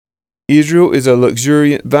Israel is a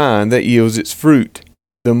luxuriant vine that yields its fruit.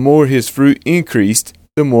 The more his fruit increased,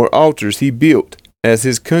 the more altars he built. As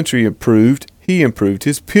his country improved, he improved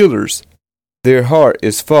his pillars. Their heart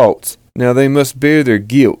is false. Now they must bear their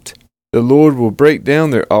guilt. The Lord will break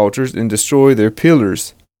down their altars and destroy their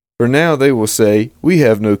pillars. For now they will say, We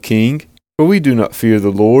have no king, for we do not fear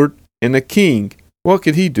the Lord. And a king, what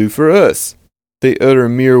could he do for us? They utter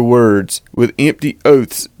mere words. With empty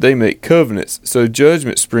oaths they make covenants, so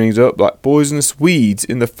judgment springs up like poisonous weeds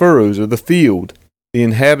in the furrows of the field. The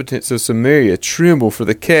inhabitants of Samaria tremble for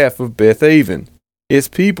the calf of Bethaven. Its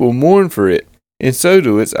people mourn for it, and so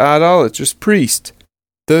do its idolatrous priests,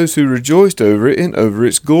 those who rejoiced over it and over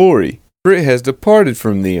its glory, for it has departed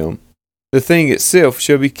from them. The thing itself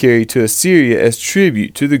shall be carried to Assyria as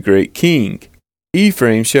tribute to the great king.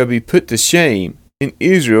 Ephraim shall be put to shame, and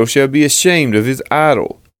Israel shall be ashamed of his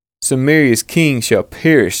idol. Samaria's king shall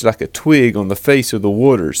perish like a twig on the face of the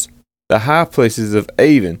waters. The high places of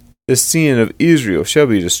Avon, the sin of Israel, shall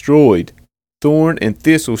be destroyed. Thorn and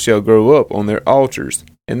thistle shall grow up on their altars,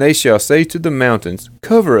 and they shall say to the mountains,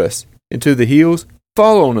 Cover us, and to the hills,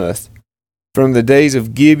 Fall on us. From the days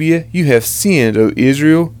of Gibeah you have sinned, O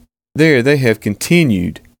Israel. There they have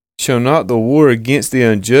continued. Shall not the war against the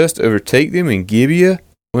unjust overtake them in Gibeah?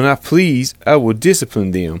 When I please, I will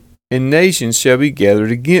discipline them, and nations shall be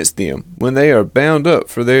gathered against them, when they are bound up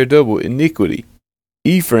for their double iniquity.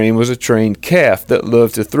 Ephraim was a trained calf that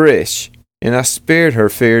loved to thresh, and I spared her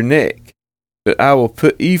fair neck. But I will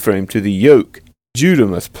put Ephraim to the yoke. Judah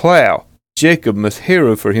must plow. Jacob must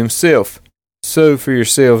harrow for himself. Sow for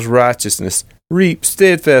yourselves righteousness. Reap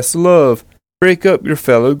steadfast love. Break up your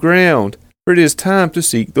fallow ground. For it is time to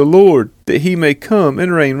seek the Lord, that he may come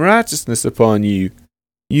and rain righteousness upon you.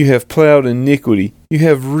 You have plowed iniquity. You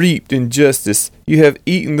have reaped injustice. You have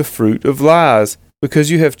eaten the fruit of lies, because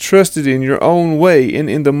you have trusted in your own way and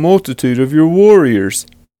in the multitude of your warriors.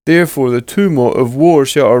 Therefore the tumult of war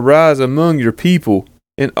shall arise among your people,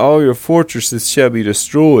 and all your fortresses shall be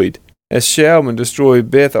destroyed, as Shalman destroyed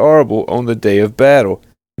Beth Arbel on the day of battle.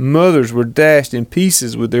 Mothers were dashed in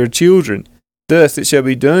pieces with their children. Thus it shall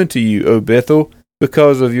be done to you, O Bethel,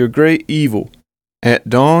 because of your great evil. At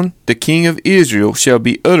dawn the king of Israel shall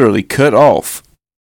be utterly cut off.